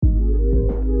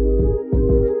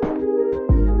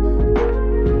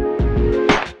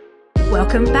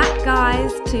Welcome back,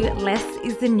 guys, to Less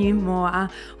is the New More.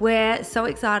 We're so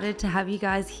excited to have you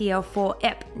guys here for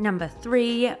EP number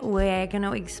 3. We're going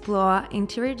to explore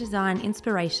interior design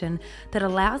inspiration that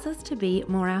allows us to be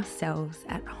more ourselves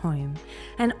at home.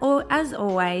 And as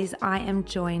always, I am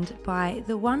joined by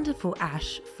the wonderful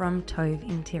Ash from Tove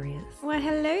Interiors. Well,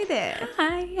 hello there.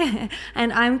 Hi.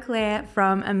 And I'm Claire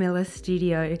from Amilla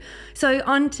Studio. So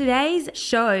on today's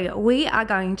show, we are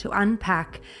going to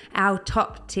unpack our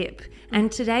top tip. And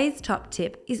today's top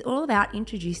tip is all about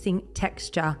introducing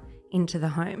texture into the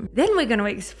home. Then we're going to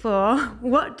explore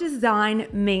what design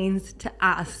means to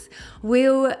us.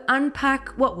 We'll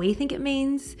unpack what we think it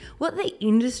means, what the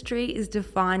industry is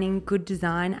defining good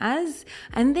design as,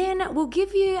 and then we'll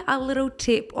give you a little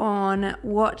tip on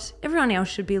what everyone else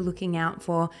should be looking out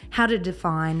for, how to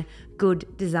define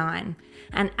good design.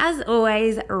 And as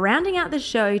always, rounding out the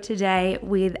show today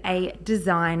with a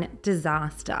design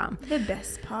disaster. The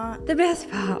best part. The best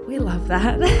part. We love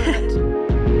that.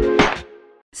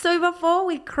 So before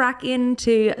we crack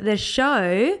into the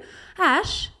show,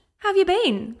 Ash, how have you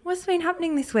been? What's been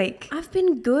happening this week? I've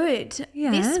been good.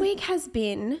 Yeah. This week has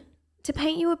been, to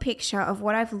paint you a picture of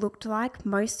what I've looked like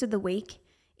most of the week,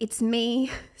 it's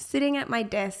me sitting at my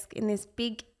desk in this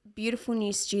big, beautiful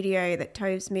new studio that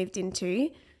Tove's moved into,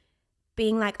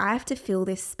 being like, I have to fill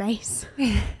this space.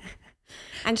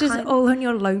 And just all on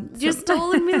your lonesome. Just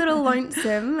all in my little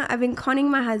lonesome. I've been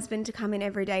conning my husband to come in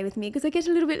every day with me because I get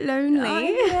a little bit lonely. Oh,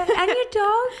 yeah. And your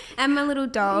dog. And my little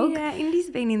dog. Yeah, Indy's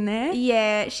been in there.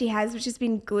 Yeah, she has, which has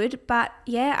been good. But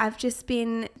yeah, I've just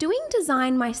been doing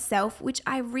design myself, which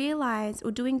I realised,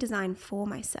 or doing design for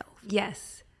myself.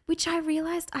 Yes. Which I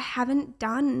realised I haven't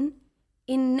done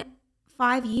in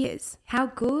 5 years. How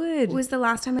good. Was the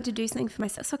last time I had to do something for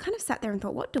myself. So I kind of sat there and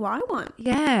thought, what do I want?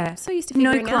 Yeah. I'm so used to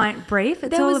figuring no client out. brief.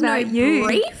 It's there all was about no you.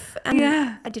 brief. And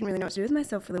yeah. I didn't really know what to do with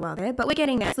myself for a while there, but we're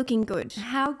getting there. It's looking good.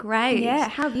 How great. Yeah.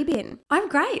 How have you been? I'm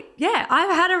great. Yeah.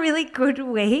 I've had a really good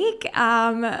week.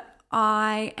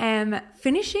 I am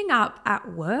finishing up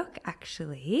at work,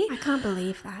 actually. I can't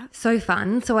believe that. So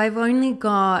fun. So I've only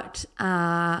got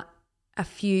a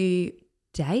few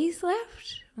days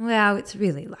left. Well, it's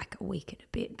really like a week and a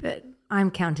bit, but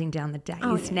I'm counting down the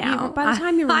days now. By the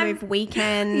time you remove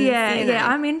weekends. Yeah,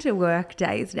 I'm into work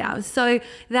days now. So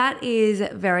that is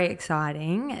very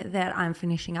exciting that I'm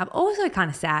finishing up. Also kind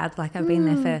of sad, like I've been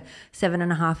there for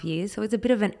 7.5 years. So it's a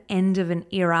bit of an end of an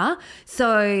era.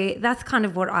 So that's kind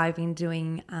of what I've been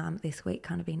doing this week,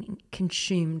 kind of been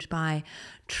consumed by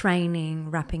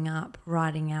training, wrapping up,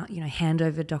 writing out,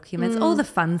 handover documents, all the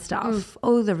fun stuff,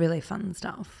 all the really fun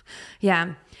stuff.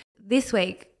 Yeah. This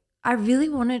week, I really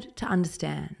wanted to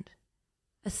understand,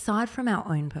 aside from our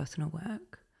own personal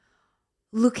work,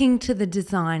 looking to the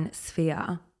design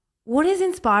sphere, what is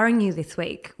inspiring you this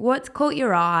week? What's caught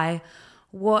your eye?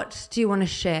 What do you want to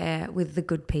share with the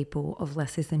good people of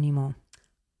Less is the New More?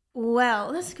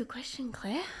 Well, that's a good question,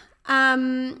 Claire.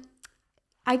 I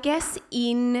guess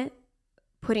in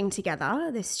putting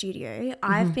together the studio,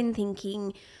 I've been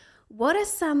thinking, what are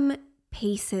some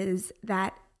pieces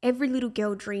that every little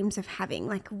girl dreams of having?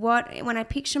 Like when I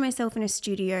picture myself in a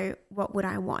studio, what would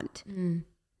I want?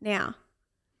 Now,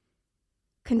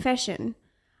 confession,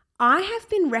 I have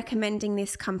been recommending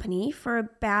this company for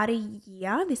about a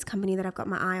year, this company that I've got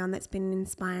my eye on that's been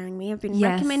inspiring me. I've been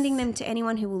recommending them to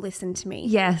anyone who will listen to me.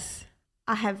 Yes.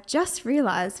 I have just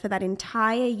realised for that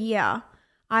entire year,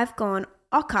 I've gone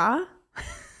Oka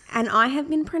and I have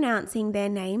been pronouncing their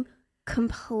name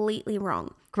completely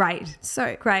wrong. Great.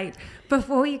 So great.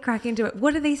 Before you crack into it,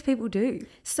 what do these people do?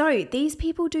 So these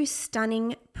people do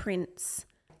stunning prints.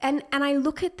 And I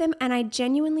look at them and I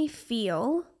genuinely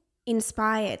feel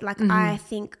inspired. Like I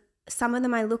think some of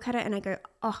them I look at it and I go,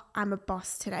 oh, I'm a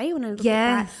boss today when I look at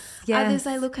that. Yes. Others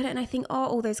I look at it and I think, oh,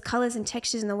 all those colours and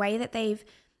textures and the way that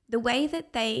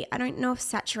they, I don't know if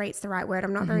saturate's the right word.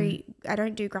 I'm not I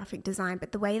don't do graphic design,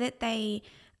 but the way that they,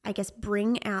 I guess,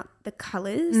 bring out the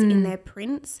colours in their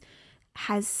prints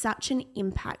has such an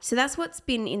impact. So that's what's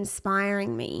been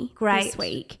inspiring me this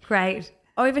week. Great.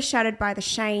 Overshadowed by the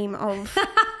shame of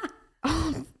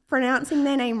pronouncing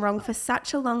their name wrong for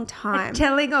such a long time.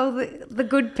 Telling all the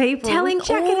good people.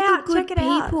 Check it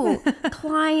out.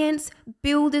 Clients,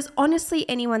 builders, honestly,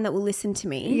 anyone that will listen to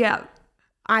me. Yeah.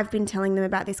 I've been telling them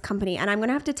about this company and I'm going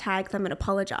to have to tag them and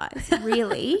apologize,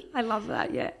 really. I love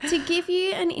that, yeah. To give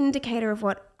you an indicator of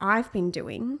what I've been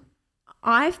doing,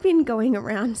 I've been going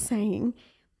around saying,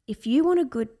 if you want a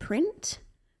good print,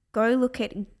 go look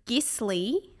at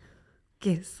Gisley.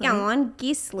 Go on,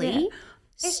 Gisley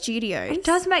Studios. It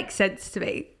does make sense to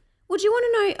me. Would you want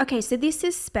to know? Okay, so this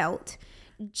is spelt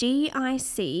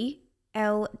Gicle.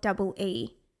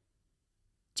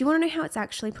 Do you want to know how it's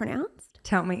actually pronounced?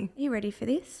 Tell me. Are you ready for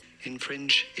this? In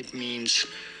French, it means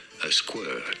a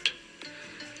squirt.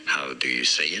 How do you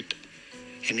say it?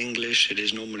 In English, it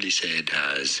is normally said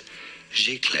as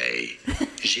giclée.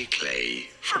 Giclée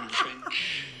from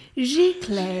French.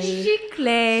 Giclée.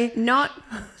 Giclée. Not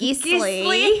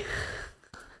gisli.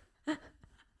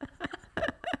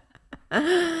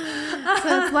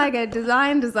 So it's like a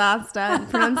design disaster in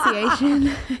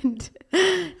pronunciation and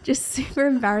just super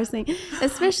embarrassing,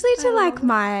 especially to like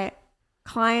my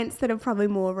clients that are probably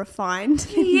more refined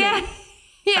than me.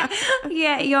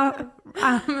 Yeah.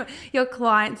 Your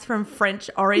clients from French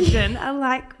origin are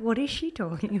like, what is she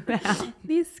talking about?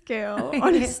 This girl,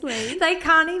 honestly. They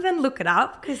can't even look it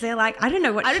up because they're like, I don't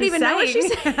know what she's saying. know what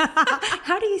she's saying.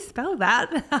 How do you spell that?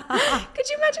 Could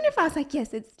you imagine if I was like,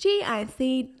 yes, it's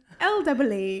GICLEE.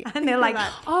 And they're like,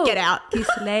 oh, get out.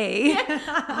 Gisley.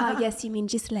 Oh, yes, you mean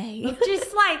Gisley.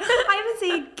 Just like, I haven't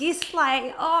seen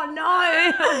Gisley. Oh,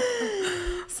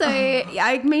 no. So,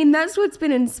 I mean, that's what's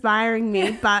been inspiring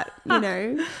me, but, you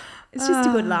know, it's just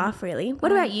a good laugh, really.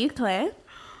 What about you, Claire?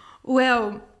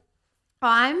 Well,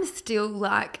 I'm still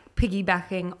like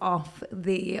piggybacking off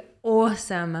the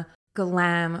awesome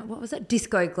glam, what was it?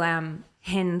 Disco Glam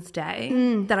Hens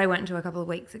Day that I went to a couple of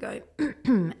weeks ago.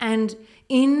 And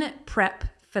in prep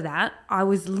for that, I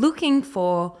was looking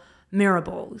for mirror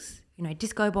balls, you know,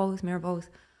 disco balls, mirror balls,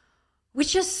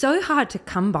 which are so hard to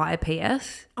come by,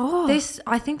 PS.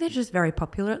 I think they're just very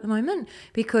popular at the moment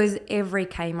because every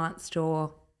Kmart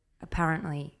store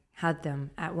apparently had them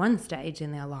at one stage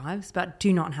in their lives, but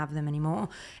do not have them anymore.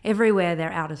 Everywhere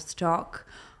they're out of stock.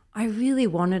 I really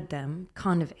wanted them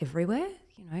kind of everywhere,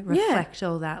 you know, reflect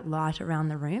all that light around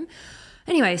the room.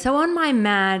 Anyway, so on my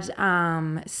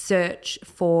mad search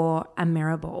for a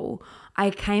mirror ball,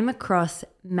 I came across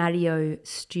Madio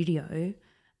Studio,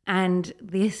 and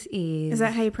this is... Is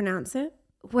that how you pronounce it?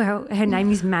 Well, her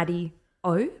name is Maddie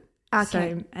O. Okay,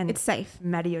 so, and it's safe.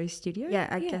 Madio Studio. Yeah,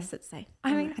 I guess it's safe.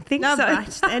 I mean, I think No, so.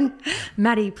 right then.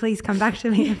 Maddie, please come back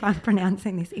to me if I'm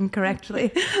pronouncing this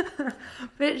incorrectly.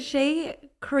 But she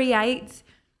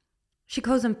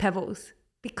calls them pebbles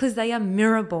because they are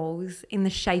mirror balls in the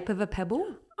shape of a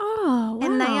pebble. Oh, wow.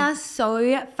 And they are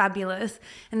so fabulous,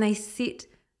 and they sit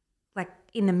like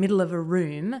in the middle of a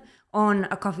room on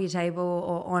a coffee table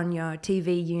or on your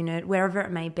TV unit, wherever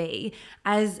it may be,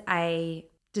 as a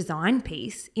design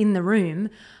piece in the room,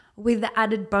 with the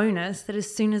added bonus that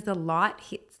as soon as the light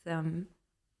hits them,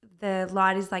 the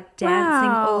light is like dancing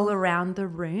all around the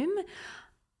room.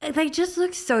 They just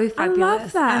look so fabulous. I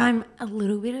love that. And I'm a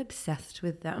little bit obsessed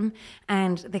with them.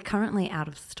 And they're currently out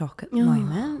of stock at the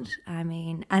moment. I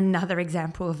mean, another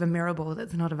example of a mirror ball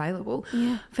that's not available.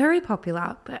 Yeah. Very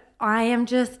popular, but I am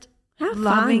just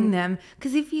loving them.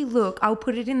 Because if you look, I'll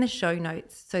put it in the show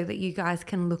notes so that you guys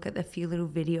can look at the few little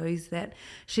videos that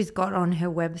she's got on her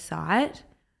website.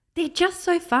 They're just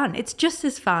so fun. It's just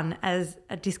as fun as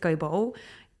a disco ball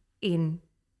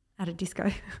at a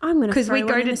disco. I'm going to because we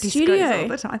go to discos all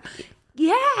the time.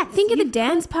 Yeah. Think of the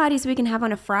dance parties we can have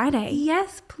on a Friday.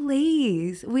 Yes,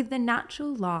 please. With the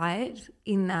natural light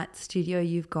in that studio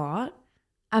you've got,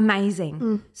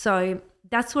 amazing. So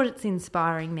that's what it's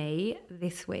inspiring me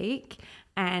this week,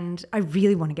 and I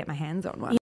really want to get my hands on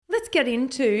one. Yeah. Let's get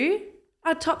into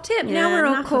our top tip. Yeah, now we're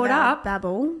all caught up.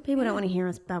 Babble. People don't want to hear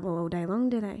us babble all day long,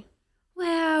 do they?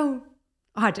 Well,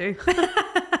 I do.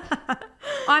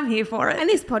 I'm here for it. And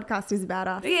this podcast is about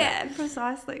us. Yeah,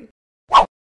 precisely.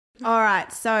 All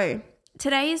right, so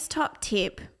today's top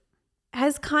tip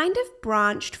has kind of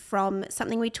branched from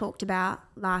something we talked about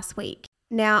last week.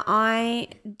 Now, I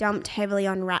dumped heavily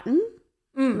on rattan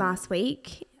last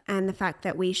week, and the fact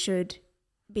that we should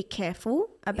be careful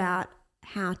about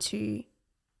how to,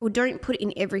 or don't put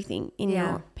in everything in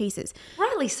your pieces.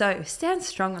 Rightly so. Stand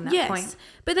strong on that point.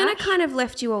 But then I kind of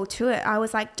left you all to it. I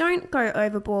was like, don't go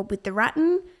overboard with the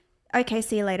rattan. Okay,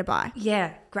 see you later, bye.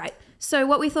 Yeah, great. So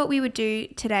what we thought we would do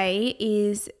today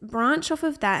is branch off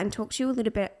of that and talk to you a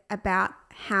little bit about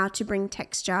how to bring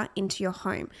texture into your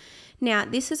home. Now,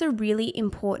 this is a really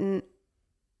important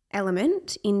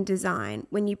element in design.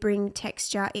 When you bring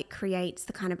texture, it creates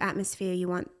the kind of atmosphere you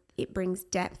want. It brings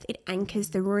depth. It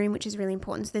anchors the room, which is really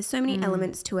important. So there's so many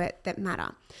elements to it that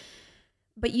matter.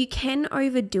 But you can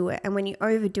overdo it. And when you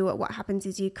overdo it, what happens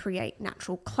is you create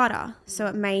natural clutter. So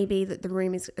it may be that the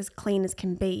room is as clean as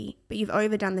can be, but you've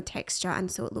overdone the texture and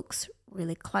so it looks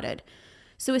really cluttered.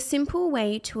 So a simple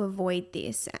way to avoid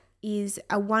this is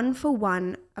a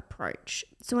 1-for-1 approach.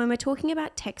 So when we're talking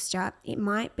about texture, it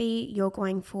might be you're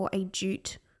going for a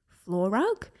jute floor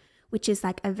rug, which is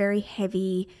like a very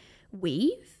heavy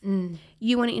weave.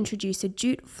 You want to introduce a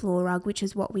jute floor rug, which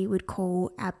is what we would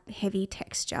call a heavy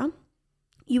texture.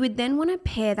 You would then want to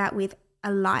pair that with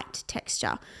a light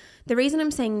texture. The reason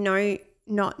I'm saying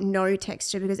not no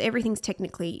texture, because everything's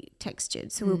technically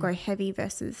textured. So we'll go heavy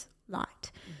versus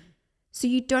light. So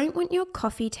you don't want your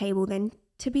coffee table then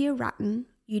to be a rattan.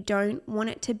 You don't want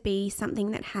it to be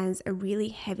something that has a really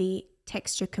heavy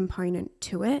texture component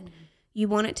to it. You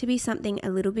want it to be something a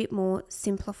little bit more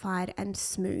simplified and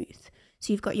smooth.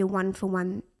 So you've got your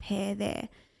 1-for-1 pair there.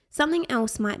 Something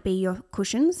else might be your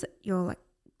cushions, your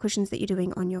cushions that you're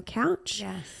doing on your couch.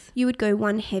 Yes. You would go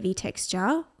 1 heavy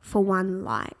texture for 1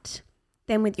 light.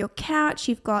 Then with your couch,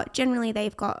 generally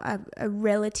they've got a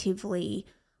relatively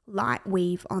light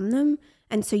weave on them.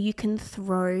 And so you can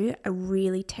throw a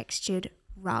really textured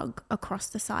rug across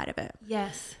the side of it.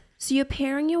 Yes. So you're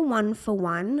pairing your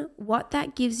 1-for-1. What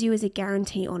that gives you is a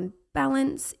guarantee on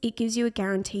balance. It gives you a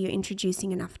guarantee you're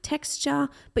introducing enough texture,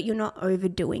 but you're not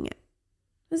overdoing it.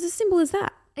 It's as simple as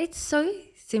that. It's so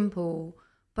simple,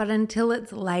 but until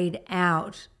it's laid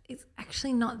out, it's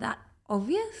actually not that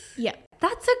obvious. Yeah.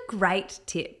 That's a great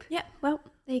tip. Yeah. Well,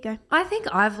 there you go. I think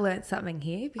I've learnt something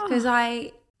here because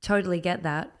I totally get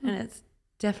that, and it's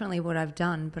definitely what I've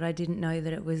done, but I didn't know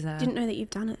that it was Didn't know that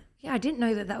you've done it. Yeah, I didn't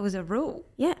know that that was a rule.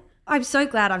 Yeah. I'm so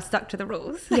glad I've stuck to the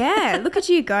rules. Yeah, look at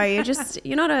you go.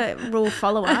 You're not a rule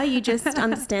follower. You just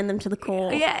understand them to the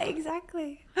core. Yeah,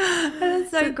 exactly.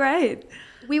 That's so great.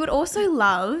 We would also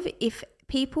love if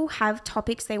people have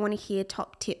topics they want to hear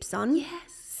top tips on. Yes.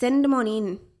 Send them on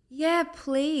in. Yeah,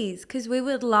 please, because we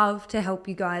would love to help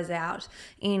you guys out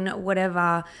in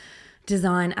whatever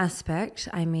design aspect.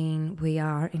 I mean, we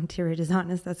are interior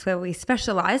designers. That's where we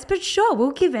specialise. But sure,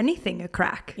 we'll give anything a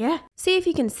crack. Yeah. See if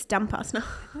you can stump us now.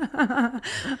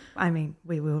 I mean,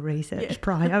 we will research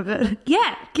prior, but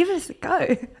yeah, give us a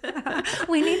go.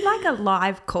 We need like a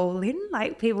live call in,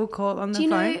 like people call on the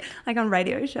phone, like on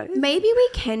radio shows. Maybe we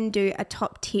can do a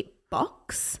top tip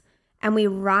box and we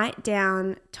write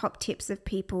down top tips of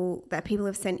people that people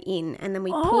have sent in, and then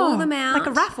we pull them out. Like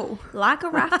a raffle. Like a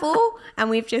raffle. And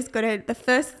we've just got the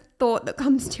first thought that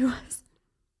comes to us.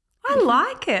 I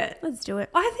like it. Let's do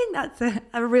it. I think that's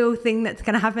a real thing that's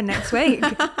going to happen next week.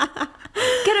 Get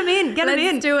them in.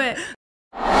 Let's do it.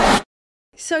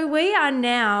 So we are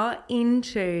now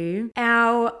into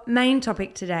our main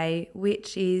topic today,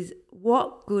 which is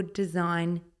what good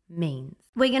design means.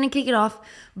 We're going to kick it off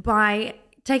by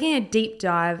taking a deep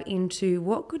dive into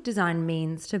what good design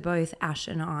means to both Ash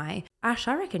and I. Ash,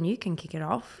 I reckon you can kick it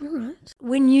off. All right.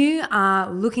 When you are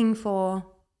looking for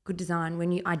good design,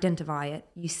 when you identify it,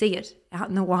 you see it out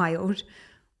in the wild,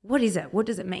 what is it? What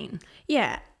does it mean?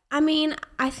 Yeah. I mean,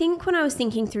 I think when I was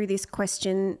thinking through this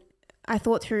question, I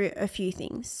thought through a few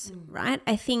things, right?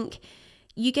 I think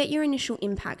you get your initial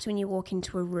impact when you walk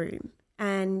into a room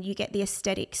and you get the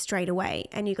aesthetic straight away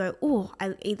and you go, oh,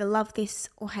 I either love this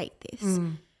or hate this.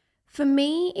 For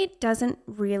me, it doesn't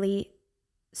really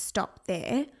stop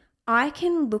there. I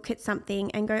can look at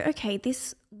something and go, okay,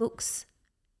 this looks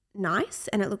nice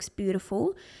and it looks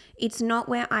beautiful. It's not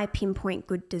where I pinpoint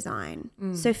good design.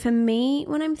 So for me,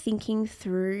 when I'm thinking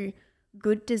through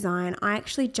good design, I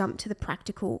actually jump to the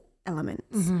practical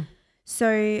elements.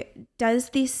 So does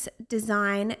this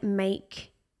design make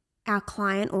our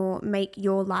client or make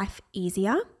your life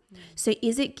easier? So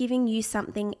is it giving you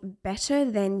something better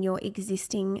than your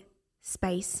existing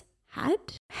space had?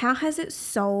 How has it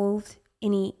solved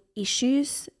any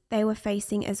issues they were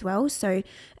facing as well? So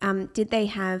did they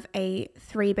have a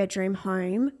 3-bedroom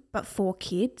home but 4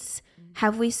 kids?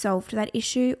 Have we solved that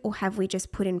issue, or have we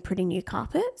just put in pretty new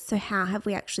carpets? So how have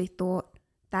we actually thought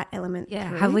that element through?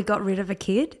 Have we got rid of a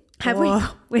kid? Have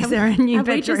is there a new have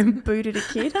bedroom? We just booted a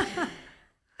kid?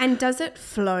 And does it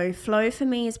flow? Flow for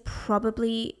me is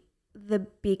probably the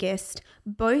biggest,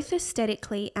 both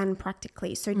aesthetically and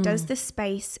practically. So does the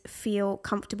space feel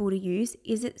comfortable to use?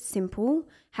 Is it simple?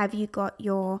 Have you got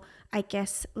your, I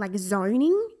guess, like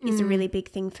zoning is a really big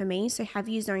thing for me. So have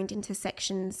you zoned into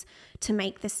sections to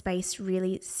make the space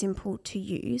really simple to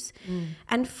use?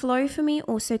 And flow for me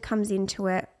also comes into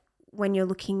it when you're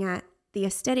looking at the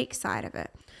aesthetic side of it.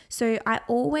 So I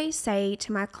always say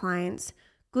to my clients,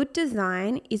 good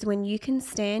design is when you can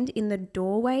stand in the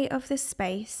doorway of the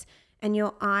space and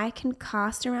your eye can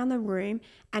cast around the room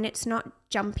and it's not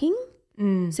jumping.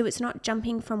 So it's not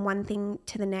jumping from one thing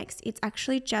to the next. It's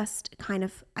actually just kind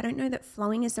of, I don't know that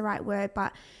flowing is the right word,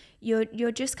 but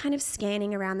you're just kind of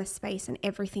scanning around the space and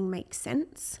everything makes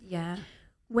sense. Yeah.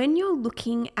 When you're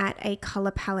looking at a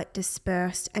color palette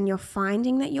dispersed and you're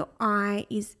finding that your eye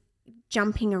is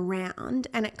jumping around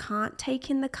and it can't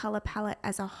take in the color palette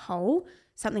as a whole,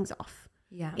 something's off.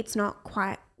 Yeah. It's not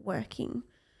quite working.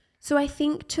 So I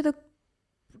think to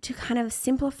kind of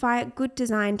simplify it, good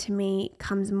design to me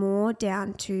comes more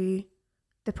down to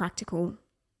the practical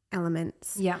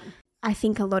elements. Yeah. I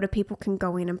think a lot of people can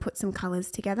go in and put some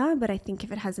colours together, but I think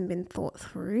if it hasn't been thought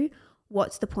through,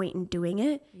 what's the point in doing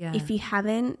it? Yeah. If you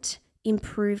haven't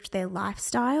improved their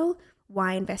lifestyle,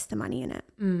 why invest the money in it?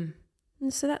 Mm.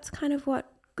 And so that's kind of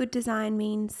what good design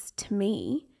means to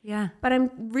me. Yeah. But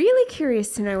I'm really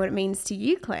curious to know what it means to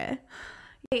you, Claire.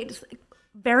 It's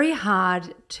very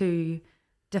hard to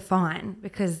define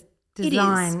because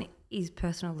design is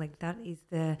personal. Like that is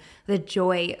the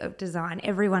joy of design.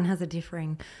 Everyone has a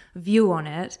differing view on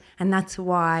it, and that's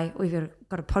why we've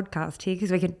got a podcast here,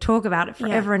 because we can talk about it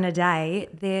forever and a day.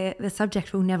 The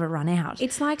subject will never run out.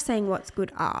 It's like saying what's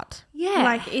good art. Yeah.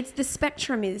 Like it's the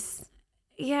spectrum is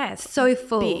so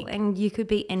full big. and you could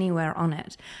be anywhere on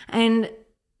it. And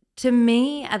to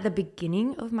me, at the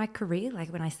beginning of my career, like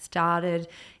when I started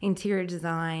interior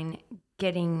design,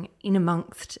 getting in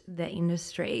amongst the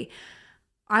industry,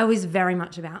 I was very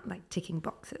much about like ticking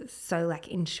boxes. So like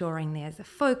ensuring there's a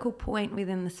focal point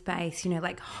within the space, you know,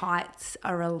 like heights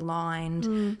are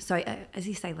aligned. So as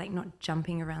you say, like not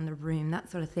jumping around the room,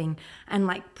 that sort of thing. And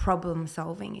like problem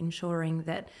solving, ensuring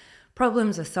that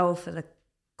problems are solved for the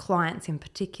clients in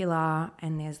particular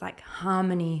and there's like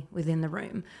harmony within the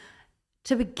room.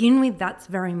 To begin with, that's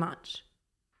very much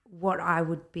what I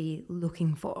would be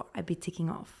looking for. I'd be ticking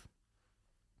off.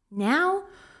 Now,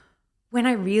 when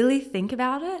I really think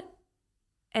about it,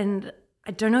 and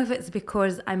I don't know if it's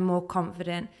because I'm more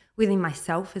confident within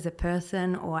myself as a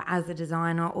person or as a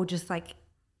designer or just like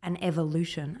an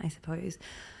evolution, I suppose,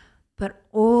 but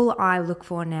all I look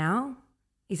for now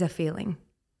is a feeling.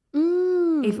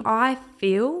 If I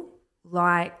feel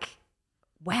like,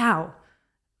 wow,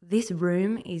 this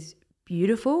room is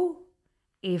beautiful,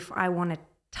 if I want to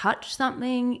touch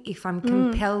something, if I'm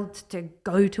compelled to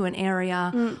go to an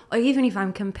area, or even if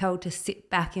I'm compelled to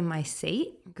sit back in my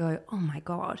seat and go, oh my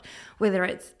God, whether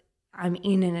it's I'm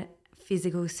in a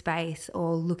physical space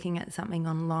or looking at something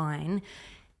online,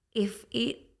 if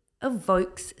it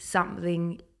evokes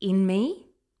something in me,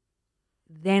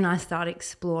 then I start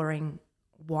exploring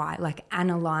why, like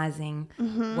analysing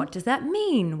what does that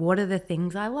mean? What are the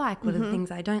things I like? What are the things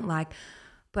I don't like?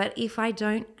 But if I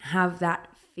don't have that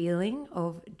feeling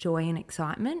of joy and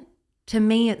excitement, to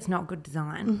me it's not good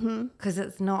design because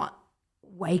it's not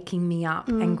waking me up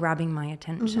and grabbing my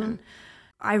attention.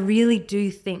 I really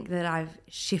do think that I've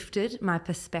shifted my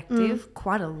perspective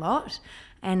quite a lot,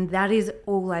 and that is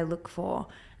all I look for.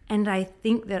 And I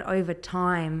think that over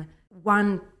time,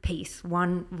 one piece,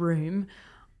 one room,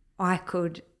 I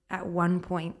could at one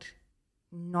point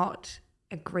not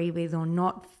agree with or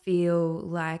not feel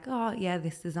like, oh yeah,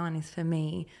 this design is for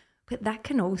me. But that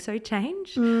can also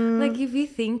change. Like if you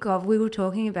think of, we were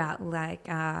talking about like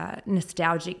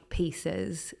nostalgic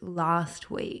pieces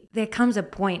last week. There comes a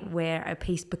point where a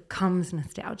piece becomes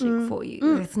nostalgic for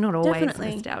you. It's not always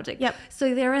nostalgic. Yep.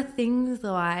 So there are things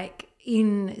like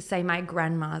in, say, my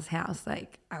grandma's house,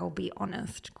 like I'll be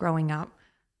honest, growing up,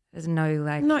 there's no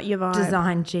like Not your vibe.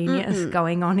 design genius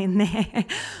going on in there.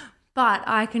 But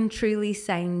I can truly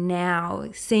say now,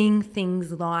 seeing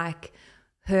things like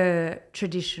her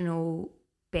traditional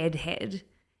bed head,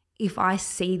 if I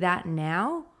see that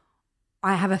now,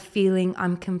 I have a feeling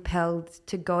I'm compelled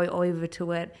to go over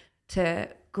to it to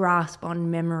grasp on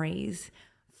memories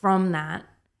from that.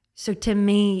 So to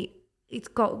me, it's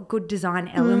got good design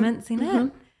elements in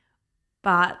it,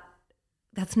 but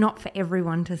that's not for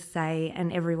everyone to say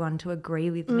and everyone to agree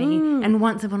with me. And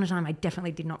once upon a time, I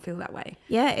definitely did not feel that way.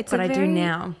 Yeah, I do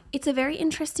now. It's a very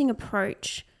interesting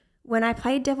approach. When I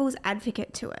play devil's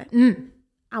advocate to it,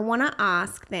 I want to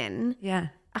ask then, Yeah.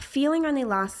 a feeling only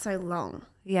lasts so long.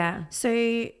 Yeah.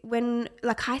 So when,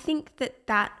 like, I think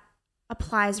that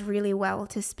applies really well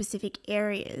to specific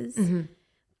areas,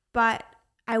 but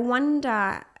I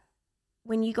wonder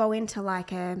when you go into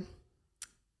like a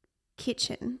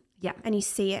kitchen Yeah. and you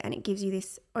see it and it gives you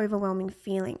this overwhelming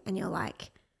feeling and you're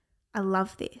like, I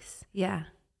love this. Yeah.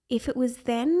 If it was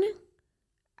then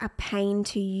a pain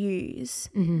to use,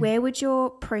 where would your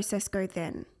process go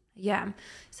then? Yeah.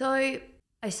 So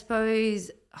I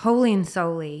suppose wholly and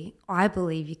solely, I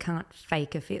believe you can't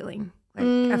fake a feeling. Like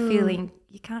a feeling,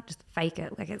 you can't just fake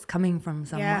it. Like it's coming from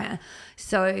somewhere.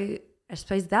 So I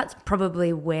suppose that's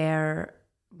probably where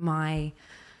my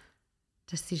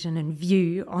decision and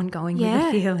view on going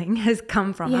with the feeling has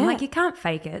come from. I'm like, you can't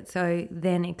fake it. So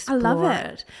then explore love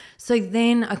it. So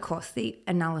then, of course, the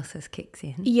analysis kicks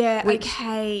in. Yeah, which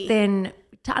okay. Then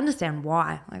to understand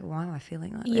why, like why am I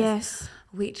feeling like this? Yes.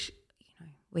 Which,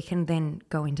 we can then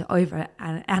go into over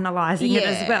analyzing it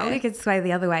as well. Yeah. We could sway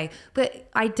the other way. But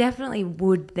I definitely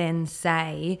would then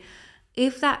say,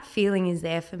 if that feeling is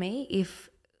there for me, if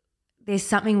there's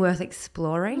something worth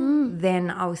exploring,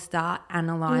 then I'll start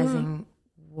analyzing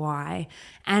why,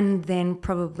 and then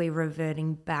probably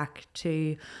reverting back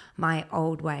to my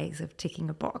old ways of ticking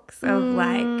a box of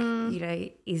like, you know,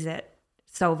 is it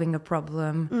solving a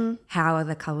problem? How are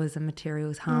the colours and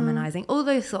materials harmonising? All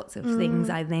those sorts of things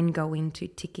I then go into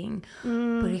ticking.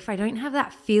 But if I don't have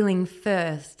that feeling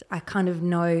first, I kind of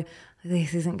know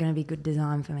this isn't going to be good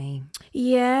design for me.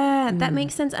 Yeah, that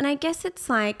makes sense. And I guess it's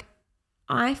like,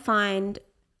 I find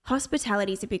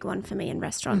hospitality is a big one for me in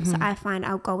restaurants. I find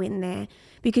I'll go in there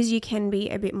because you can be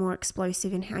a bit more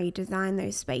explosive in how you design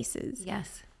those spaces.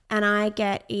 Yes. And I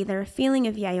get either a feeling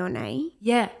of yay or nay.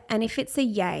 Yeah. And if it's a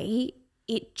yay,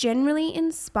 it generally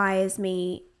inspires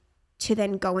me to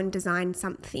then go and design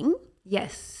something.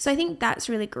 Yes. So I think that's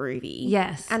really groovy.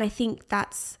 Yes. And I think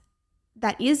that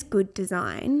is good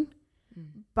design.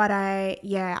 But I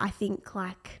think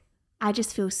like I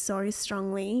just feel so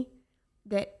strongly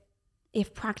that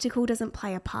if practical doesn't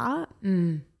play a part,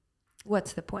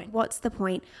 What's the point? what's the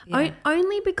point? Yeah.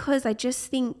 Only because I just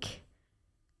think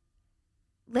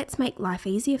let's make life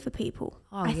easier for people.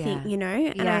 Oh, I think, yeah. you know,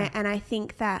 and I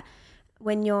think that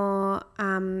when you're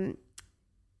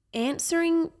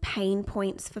answering pain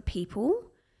points for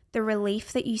people, the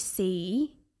relief that you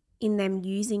see in them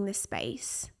using the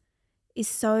space is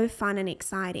so fun and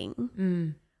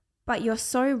exciting. But you're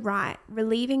so right.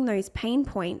 Relieving those pain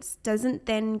points doesn't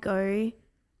then go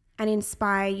and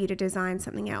inspire you to design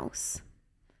something else.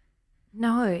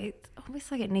 No, it's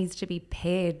almost like it needs to be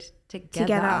paired together.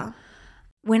 Together.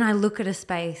 When I look at a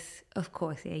space, of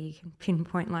course, yeah, you can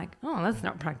pinpoint like, oh, that's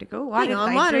not practical. Why did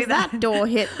they why do does that door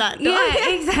hit that door? Yeah,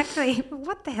 exactly.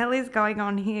 What the hell is going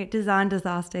on here? Design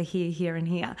disaster here, here, and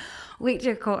here. Which,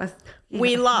 of course,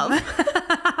 We love.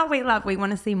 we love. We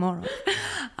want to see more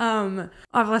of.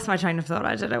 I've lost my train of thought.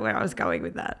 I don't know where I was going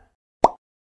with that.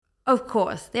 Of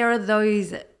course, there are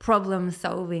those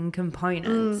problem-solving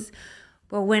components.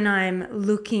 But when I'm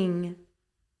looking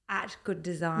at good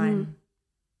design,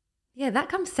 yeah, that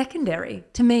comes secondary.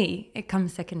 To me, it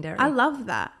comes secondary. I love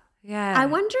that. Yeah. I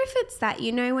wonder if it's that,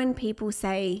 you know, when people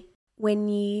say when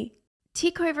you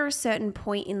tick over a certain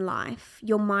point in life,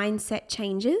 your mindset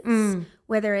changes,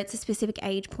 whether it's a specific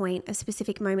age point, a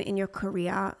specific moment in your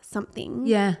career, something.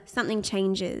 Yeah. Something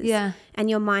changes. Yeah. And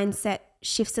your mindset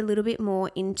shifts a little bit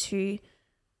more into,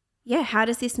 how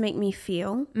does this make me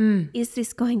feel? Is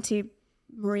this going to,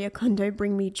 Maria Kondo,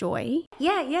 bring me joy?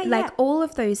 Yeah. Like all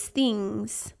of those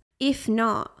things. If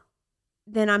not,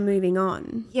 then I'm moving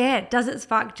on. Yeah, does it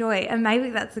spark joy? And maybe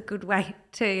that's a good way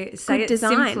to say Good it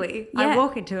design. simply. Yeah. I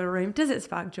walk into a room, does it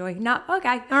spark joy? No,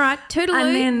 okay. All right, toodaloo.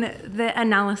 And then the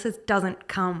analysis doesn't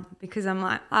come because I'm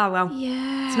like, oh, well,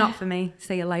 it's not for me.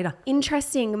 See you later.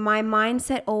 Interesting. My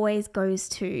mindset always goes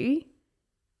to,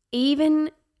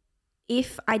 even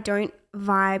if I don't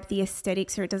vibe the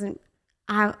aesthetics or it doesn't,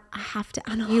 I have to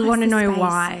analyze. You want to the know space.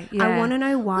 why. I Yeah. want to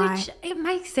know why. Which it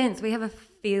makes sense. We have the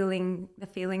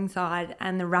feeling side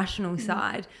and the rational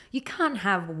side. You can't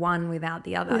have one without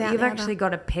the other. Without You've the other. actually got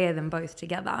to pair them both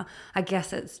together. I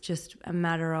guess it's just a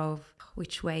matter of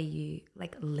which way you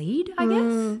like lead, I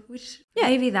guess. Which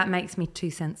maybe that makes me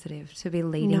too sensitive to be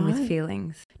leading with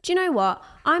feelings. Do you know what?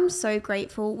 I'm so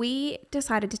grateful. We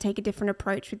decided to take a different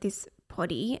approach with this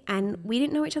potty and we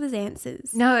didn't know each other's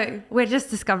answers. No, we're just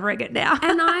discovering it now.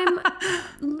 And I'm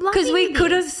Because we loving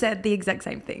could this. have said the exact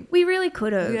same thing. We really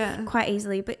could have Yeah. quite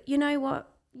easily. But you know what?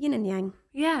 Yin and yang.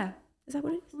 Yeah. Is that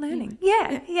what it is? Learning.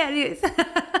 Yeah, it is.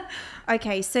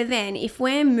 Okay, so then if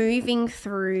we're moving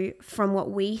through from what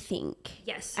we think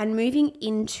Yes. and moving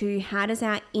into how does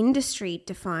our industry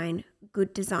define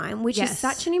good design, which is Yes.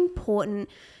 such an important,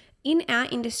 in our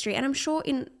industry, and I'm sure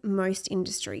in most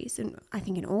industries, and I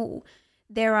think in all,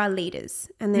 there are leaders.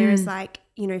 And there is like,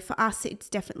 you know, for us, it's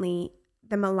definitely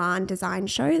the Milan Design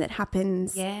Show that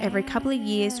happens every couple of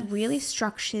years, really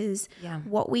structures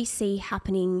what we see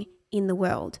happening in the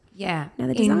world. Yeah. Now,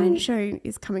 the design show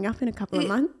is coming up in a couple of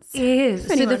months. It is.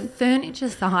 So the anyone- furniture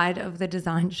side of the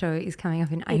design show is coming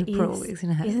up in April, isn't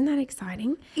it? Isn't that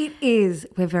exciting? It is.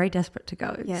 We're very desperate to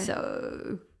go. Yeah.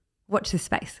 So watch this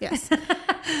space. Yes.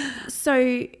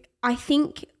 So I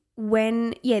think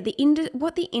when,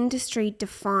 what the industry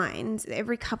defines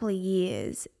every couple of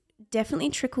years definitely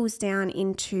trickles down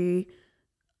into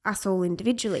us all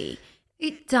individually.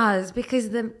 It does,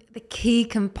 because the key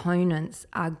components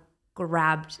are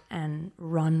grabbed and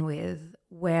run with,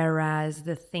 whereas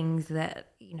the things that,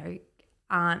 you know,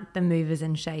 aren't the movers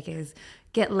and shakers,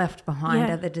 get left behind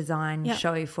Yeah. at the design Yep.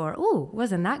 show for, oh,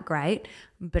 wasn't that great?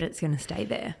 But it's going to stay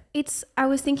there. I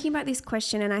was thinking about this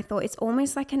question and I thought it's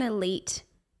almost like an elite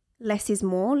less is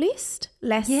more list,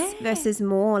 less Yeah. versus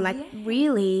more. Like Yeah.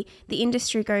 really the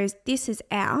industry goes, this is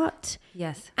out.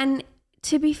 Yes. And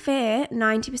to be fair,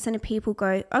 90% of people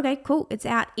go, okay, cool, it's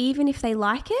out, even if they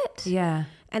like it. Yeah.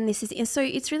 And this is, so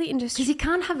it's really Because industry. you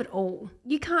can't have it all.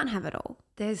 You can't have it all.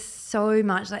 There's so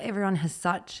much, like everyone has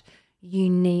such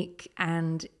unique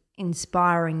and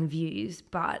inspiring views,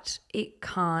 but it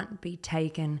can't be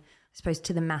taken, I suppose,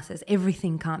 to the masses.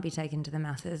 Everything can't be taken to the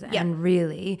masses. Yeah. And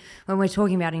really, when we're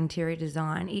talking about interior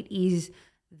design, it is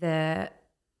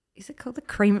is it called the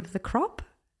cream of the crop?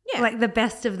 Yeah. Like the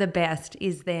best of the best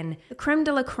is then, The creme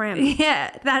de la creme.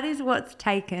 yeah, that is what's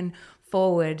taken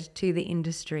forward to the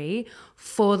industry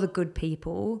for the good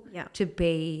people Yeah. to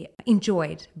be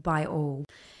enjoyed by all.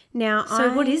 Now,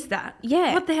 So what is that?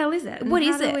 Yeah. What the hell is it? And What how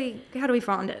is do it? How do we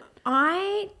find it?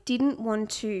 I didn't want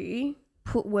to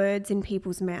put words in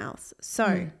people's mouths.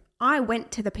 So I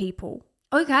went to the people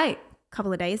Okay. a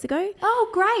couple of days ago. Oh,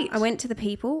 great. I went to the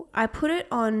people. I put it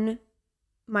on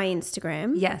my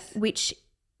Instagram. Yes. Which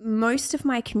most of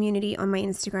my community on my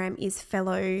Instagram is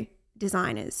fellow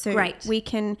designers. So Great. we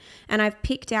can, and I've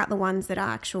picked out the ones that are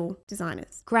actual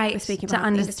designers. Great We're speaking to about the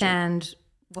industry. understand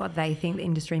what they think the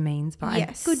industry means by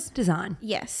Yes. good design.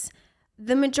 Yes.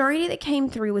 The majority that came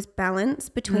through was balance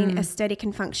between aesthetic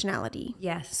and functionality.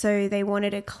 Yes. So they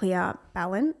wanted a clear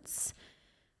balance.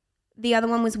 The other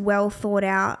one was well thought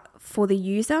out for the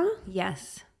user,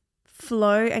 Yes.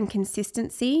 flow and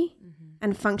consistency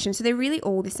and function. So they're really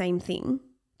all the same thing,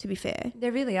 to be fair. They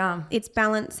really are. It's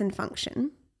balance and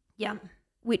function, Yeah.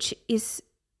 which is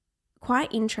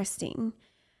quite interesting.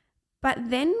 But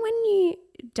then when you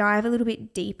dive a little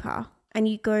bit deeper and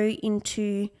you go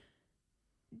into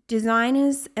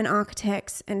designers and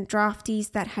architects and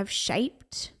draftees that have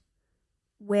shaped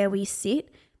where we sit,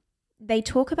 they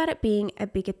talk about it being a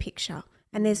bigger picture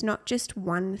and there's not just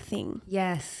one thing.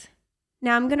 Yes.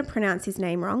 Now I'm going to pronounce his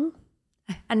name wrong.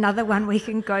 Another one we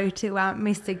can go to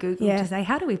Mr. Google Yeah. to say,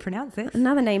 how do we pronounce this?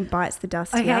 Another name bites the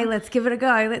dust Okay, here. let's give it a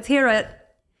go. Let's hear it.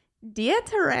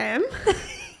 Dieteram.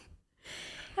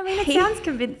 I mean, it He- sounds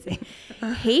convincing.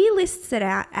 He lists it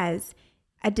out as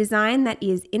a design that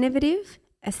is innovative,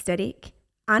 aesthetic,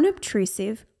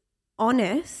 unobtrusive,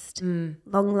 honest,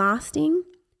 long-lasting,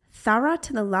 thorough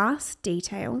to the last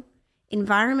detail,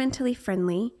 environmentally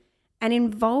friendly, and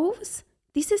involves,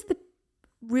 this is the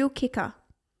real kicker,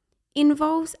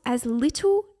 involves as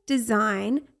little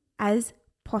design as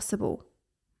possible.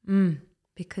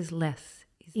 Because less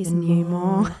is Is the new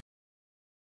more. more.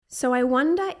 So I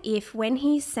wonder if when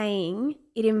he's saying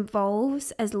it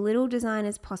involves as little design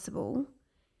as possible,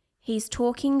 he's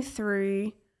talking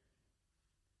through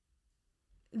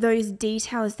those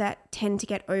details that tend to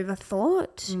get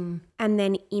overthought and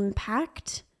then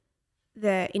impact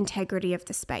the integrity of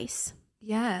the space.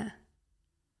 Yeah.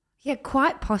 Yeah,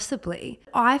 quite possibly.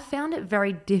 I found it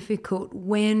very difficult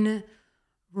when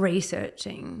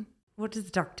researching. What does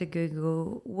Dr.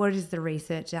 Google, what is the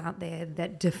research out there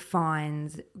that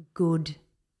defines good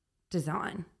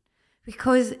design?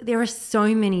 Because there are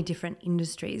so many different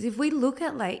industries. If we look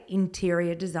at like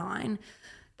interior design,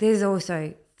 there's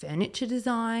also furniture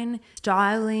design,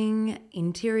 styling,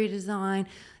 interior design,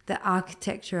 the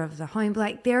architecture of the home.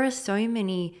 Like there are so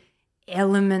many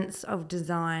elements of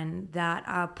design that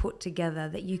are put together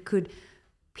that you could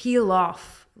peel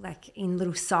off like in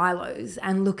little silos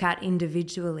and look at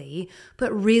individually.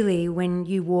 But really when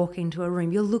you walk into a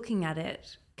room, you're looking at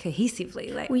it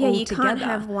cohesively, like Well, yeah, all you together. can't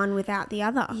have one without the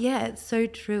other. Yeah, it's so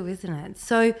true, isn't it?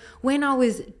 So when I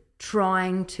was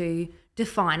trying to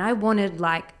define, I wanted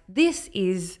like, this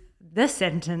is the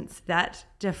sentence that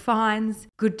defines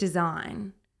good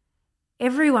design.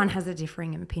 Everyone has a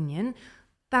differing opinion.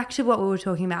 Back to what we were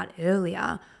talking about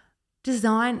earlier,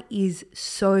 design is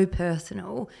so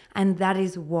personal, and that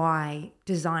is why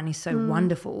design is so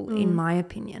wonderful, in my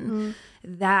opinion,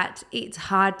 that it's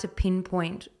hard to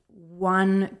pinpoint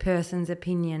one person's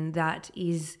opinion that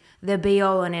is the be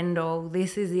all and end all.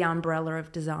 This is the umbrella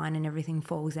of design and everything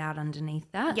falls out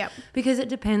underneath that. Yep. Because it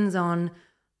depends on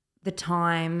the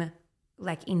time,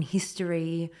 like in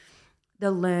history, the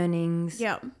learnings.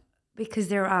 Yeah. Because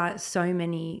there are so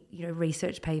many,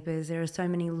 research papers, there are so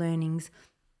many learnings.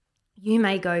 You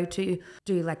may go to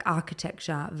do like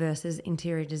architecture versus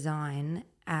interior design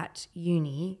at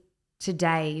uni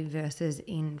today versus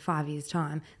in 5 years'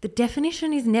 time. The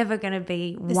definition is never going to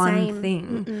be one same.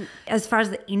 thing. As far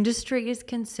as the industry is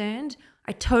concerned,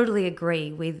 I totally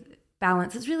agree with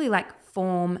balance. It's really like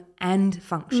form and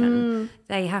function.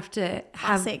 They have to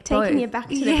have Classic, both. taking you back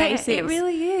to the Yeah, basics. It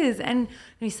really is. And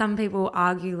some people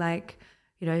argue like,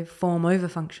 form over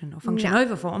function or function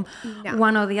over form,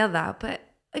 one or the other. But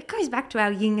it goes back to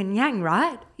our yin and yang,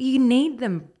 right? You need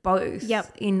them both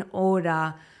in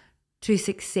order to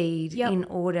succeed, in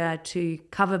order to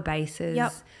cover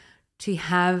bases, to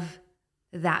have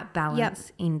that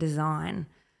balance in design.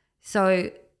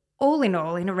 So all in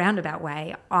all, in a roundabout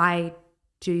way, I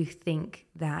do think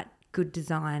that good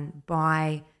design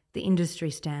by the industry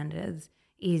standards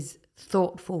is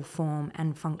thoughtful form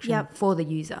and function for the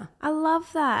user. I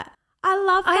love that. I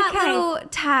love that Okay. little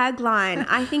tagline.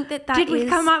 I think that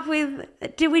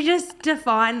Did we just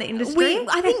define the industry?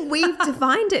 I think we've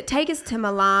defined it. Take us to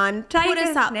Milan. Put us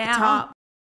us up now. the top.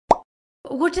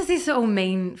 What does this all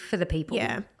mean for the people?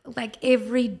 Yeah. Like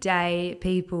everyday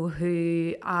people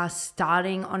who are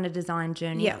starting on a design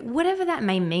journey, whatever that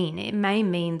may mean. It may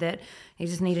mean that you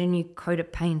just need a new coat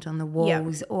of paint on the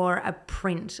walls or a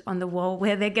print on the wall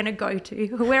where they're going to go to.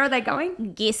 Where are they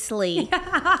going? Gisli.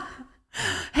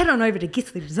 Head on over to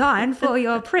Gisli Design for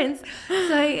your prints.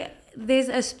 So there's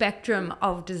a spectrum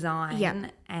of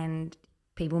design and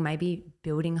people may be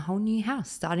building a whole new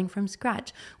house, starting from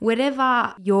scratch.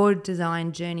 Whatever your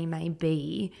design journey may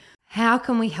be, how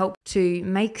can we help to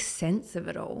make sense of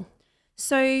it all?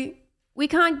 So we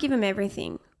can't give them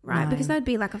everything, right? No. Because that'd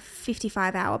be like a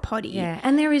 55-hour potty. Yeah,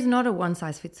 and there is not a one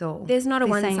size fits all. There's not a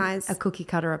This ain't one-size- a cookie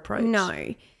cutter approach.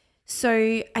 No.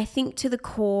 So I think to the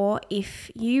core,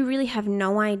 if you really have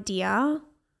no idea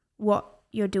what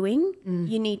you're doing,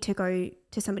 you need to go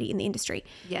to somebody in the industry.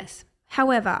 Yes.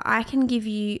 However, I can give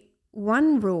you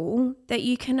one rule that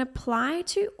you can apply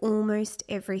to almost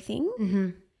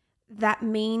everything. That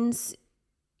means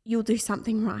you'll do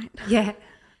something right. Yeah.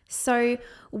 So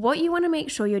what you want to make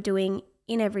sure you're doing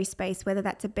in every space, whether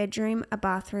that's a bedroom, a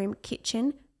bathroom,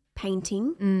 kitchen,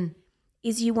 painting,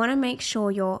 is you want to make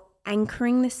sure you're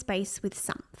anchoring the space with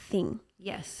something.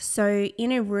 Yes. So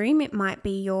in a room, it might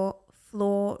be your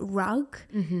floor rug.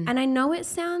 And I know it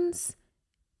sounds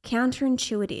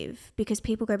counterintuitive because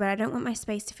people go, but I don't want my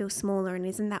space to feel smaller, and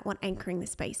isn't that what anchoring the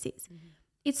space is?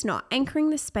 It's not. Anchoring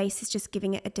the space is just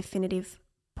giving it a definitive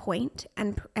point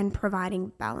and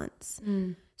providing balance.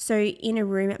 So in a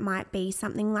room, it might be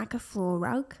something like a floor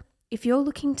rug. If you're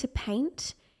looking to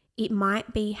paint, it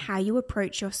might be how you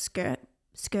approach your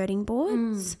skirting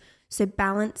boards. So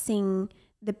balancing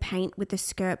the paint with the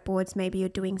skirt boards, maybe you're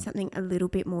doing something a little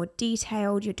bit more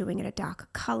detailed, you're doing it a darker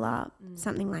color,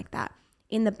 something like that.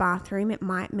 In the bathroom, it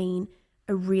might mean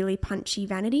a really punchy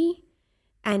vanity,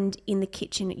 and in the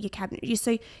kitchen, your cabinet.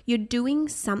 So you're doing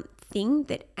something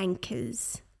that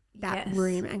anchors that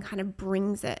room and kind of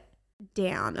brings it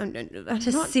down.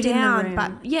 To Not sit down, in the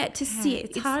room. but to sit.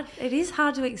 It's hard. It is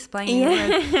hard to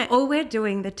explain. All we're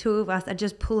doing, the two of us, are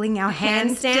just pulling our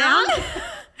hands down.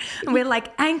 And we're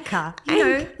like anchor,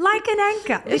 like an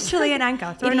anchor, literally an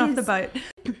anchor thrown off the boat.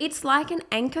 It's like an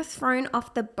anchor thrown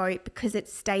off the boat because it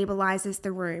stabilizes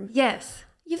the room. Yes.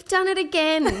 You've done it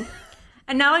again.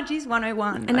 Analogies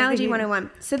 101. Analogy over here.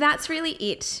 101. So that's really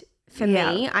it for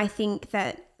me. I think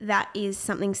that is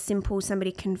something simple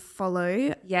somebody can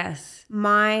follow. Yes.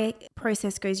 My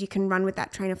process goes, you can run with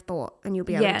that train of thought and you'll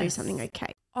be able to do something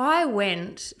okay. I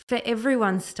went, for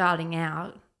everyone starting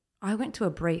out, I went to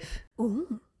a brief.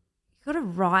 Ooh. You've got to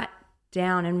write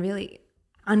down and really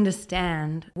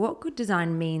understand what good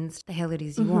design means, the hell it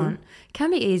is you want. It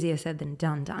can be easier said than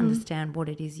done to understand what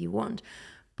it is you want.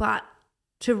 But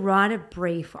to write a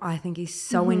brief, I think, is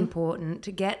so important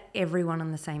to get everyone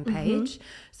on the same page.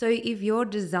 So if you're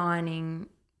designing,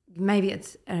 maybe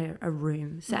it's a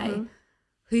room, say,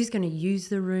 who's going to use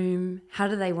the room? How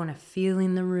do they want to feel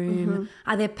in the room?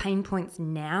 Are there pain points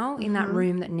now in that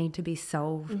room that need to be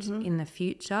solved in the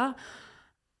future?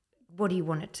 What do you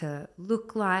want it to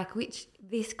look like?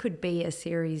 This could be a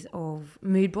series of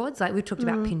mood boards. Like we've talked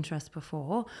about Pinterest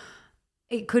before.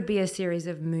 It could be a series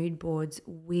of mood boards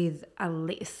with a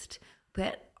list.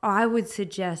 But I would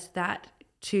suggest that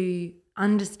to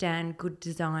understand good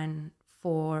design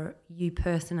for you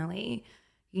personally,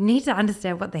 you need to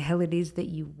understand what the hell it is that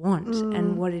you want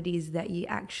and what it is that you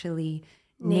actually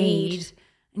need.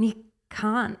 And you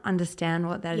can't understand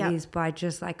what that is by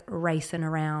just like racing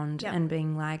around and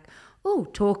being like,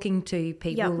 talking to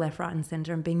people left, right and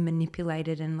centre and being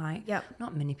manipulated and like,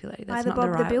 not manipulated. That's By the not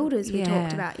Bob the the right Builders we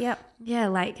talked about. Yeah,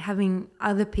 like having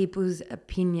other people's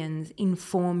opinions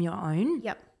inform your own.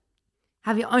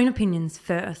 Have your own opinions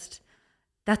first.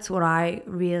 That's what I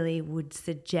really would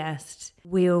suggest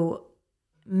will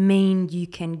mean you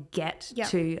can get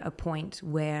to a point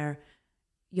where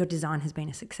your design has been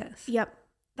a success.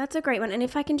 That's a great one. And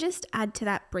if I can just add to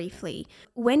that briefly,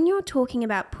 when you're talking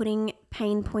about putting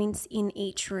pain points in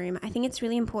each room, I think it's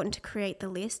really important to create the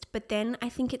list, but then I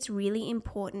think it's really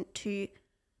important to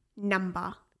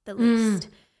number the list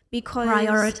because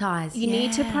Prioritize. you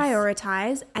need to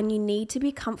prioritize, and you need to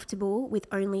be comfortable with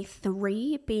only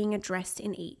 3 being addressed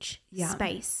in each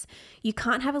space. You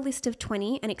can't have a list of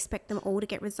 20 and expect them all to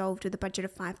get resolved with a budget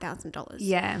of $5,000.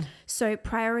 Yeah. So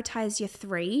prioritize your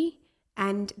 3,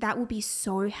 and that will be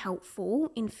so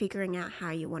helpful in figuring out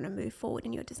how you want to move forward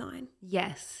in your design.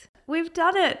 Yes, we've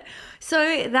done it.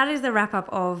 So that is the wrap up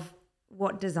of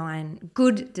what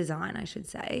good design, I should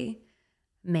say,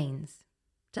 means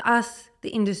to us, the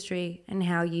industry, and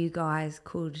how you guys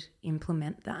could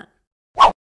implement that.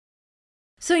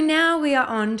 So now we are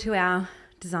on to our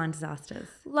design disasters.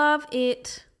 Love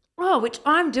it. Oh, which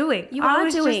I'm doing. I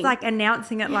was just like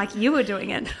announcing it like you were doing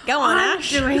it. Go on, I'm Ash.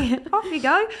 doing it. Off you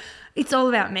go. It's all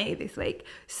about me this week.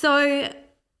 So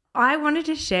I wanted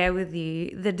to share with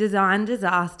you the design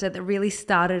disaster that really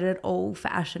started it all for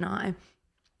Ash and I,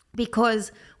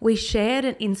 because we shared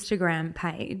an Instagram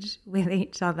page with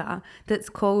each other that's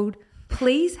called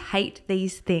Please Hate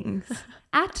These Things.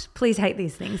 At Please Hate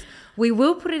These Things. We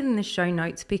will put it in the show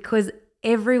notes because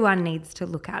everyone needs to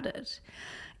look at it.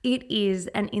 It is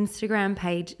an Instagram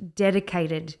page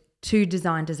dedicated to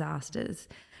design disasters.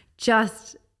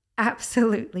 Just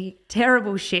absolutely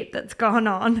terrible shit that's gone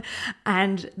on,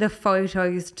 and the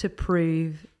photos to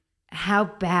prove how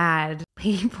bad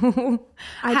people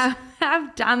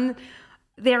have done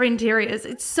their interiors.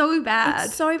 It's so bad.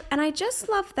 And I just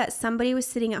love that somebody was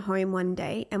sitting at home one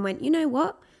day and went, you know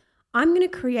what? I'm going to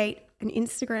create an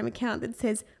Instagram account that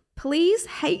says, please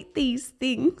hate these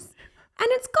things. And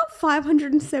it's got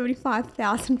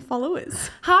 575,000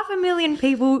 followers. 500,000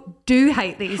 people do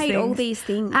hate these things. Hate all these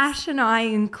things. Ash and I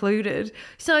included.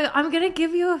 So I'm going to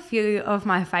give you a few of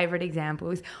my favourite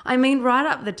examples. I mean, right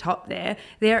up the top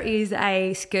there is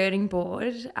a skirting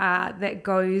board that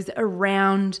goes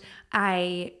around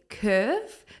a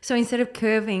curve. So instead of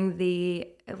curving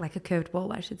like a curved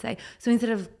wall, I should say. So instead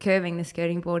of curving the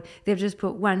skirting board, they've just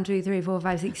put 1, 2, 3, 4,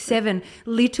 5, 6, 7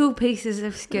 little pieces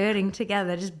of skirting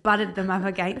together, just butted them up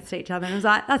against each other. And I was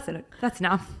like, that's it. That's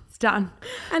enough. It's done.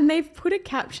 And they've put a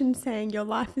caption saying your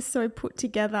life is so put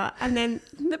together. And then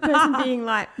the person being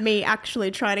like, me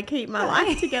actually trying to keep my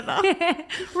life together. Yeah,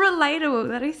 relatable.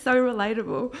 That is so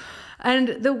relatable.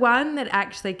 And the one that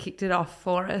actually kicked it off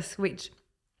for us, which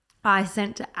I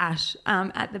sent to Ash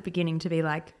at the beginning to be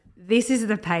like, this is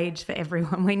the page for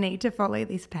everyone. We need to follow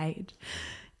this page,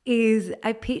 is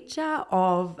a picture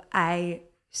of a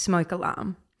smoke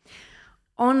alarm.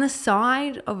 On the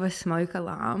side of a smoke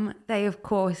alarm, they of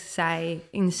course say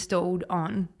installed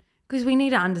on, because we need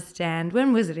to understand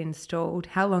when was it installed,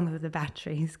 how long are the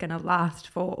batteries going to last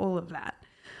for, all of that.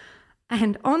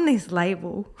 And on this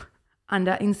label,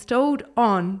 under installed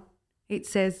on, it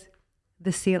says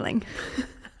the ceiling.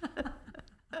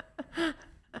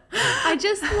 I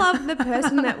just love the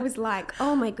person that was like,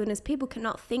 oh my goodness, people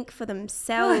cannot think for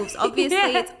themselves. Obviously,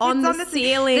 it's on the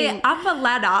ceiling. They're up a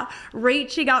ladder,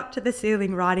 reaching up to the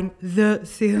ceiling, writing the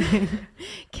ceiling.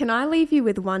 Can I leave you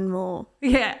with one more?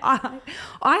 Yeah,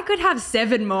 I could have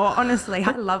 7 more, honestly.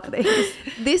 I love these.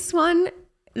 This one,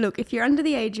 look, if you're under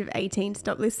the age of 18,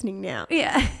 stop listening now.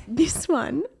 Yeah. This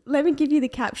one, let me give you the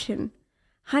caption.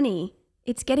 Honey,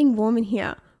 it's getting warm in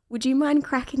here. Would you mind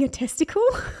cracking a testicle?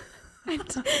 And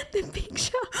the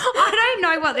picture, I don't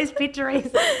know what this picture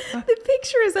is. The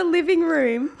picture is a living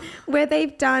room where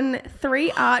they've done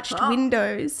 3 arched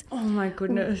windows. Oh my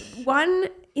goodness. One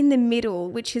in the middle,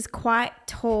 which is quite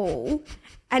tall,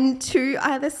 and 2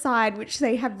 either side, which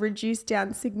they have reduced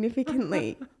down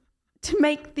significantly to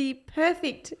make the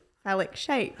perfect phallic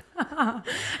shape.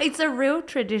 It's a real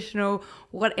traditional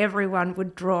what everyone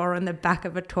would draw on the back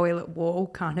of a toilet wall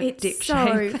kind of dick shape.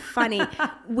 It's so funny.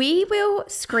 We will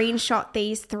screenshot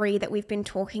these 3 that we've been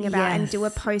talking about and do a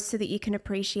post so that you can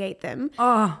appreciate them.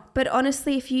 Oh, But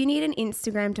honestly, if you need an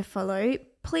Instagram to follow,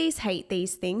 please hate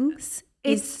these things.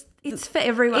 it's for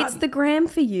everyone. It's the gram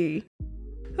for you.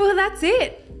 Well, that's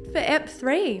it for EP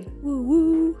 3. Woo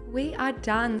woo. We are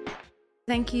done.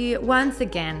 Thank you once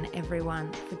again,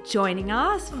 everyone, for joining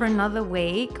us for another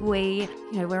week. We're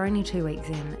only 2 weeks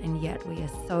in, and yet we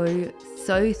are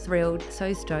so thrilled,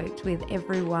 so stoked with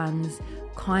everyone's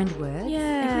kind words.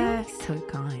 Yeah. Everyone is so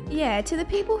kind. Yeah, to the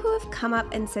people who have come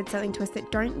up and said something to us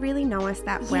that don't really know us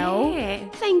that well, Yeah.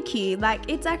 thank you. Like,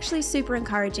 it's actually super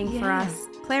encouraging for Yeah. us.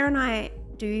 Claire and I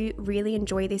do really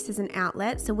enjoy this as an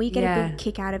outlet, so we get a good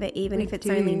kick out of it, even if it's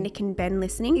only Nick and Ben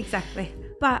listening. Exactly.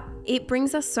 but it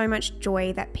brings us so much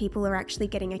joy that people are actually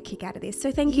getting a kick out of this. So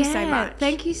thank you so much.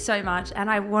 Thank you so much. And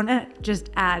I want to just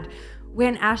add,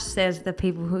 when Ash says the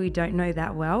people who don't know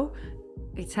that well,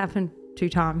 it's happened 2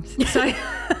 times. So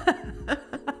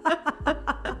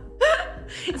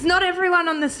it's not everyone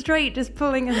on the street just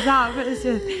pulling us up. It's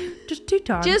just 2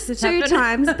 times. Just 2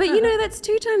 times. But that's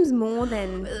 2 times more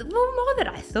than... Well, more than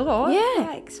I thought. Yeah.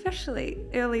 Like, especially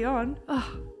early on.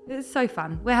 Oh, it's so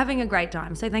fun. We're having a great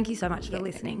time. So thank you so much for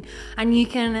listening. And you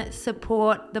can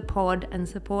support the pod and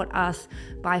support us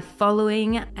by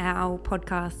following our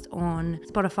podcast on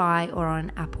Spotify or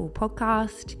on Apple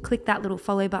Podcast. Click that little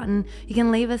follow button. You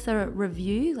can leave us a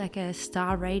review, like a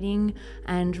star rating,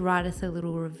 and write us a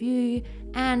little review,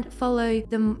 and follow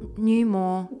the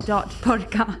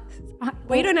newmore.podcast.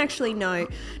 We don't actually know.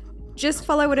 Just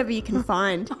follow whatever you can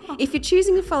find. If you're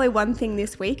choosing to follow one thing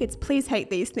this week, it's please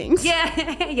hate these things.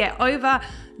 Yeah, over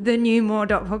the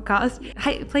newmore.podcast.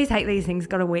 Hey, please hate these things,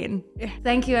 gotta win. Yeah.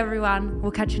 Thank you, everyone.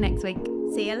 We'll catch you next week.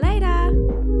 See you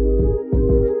later.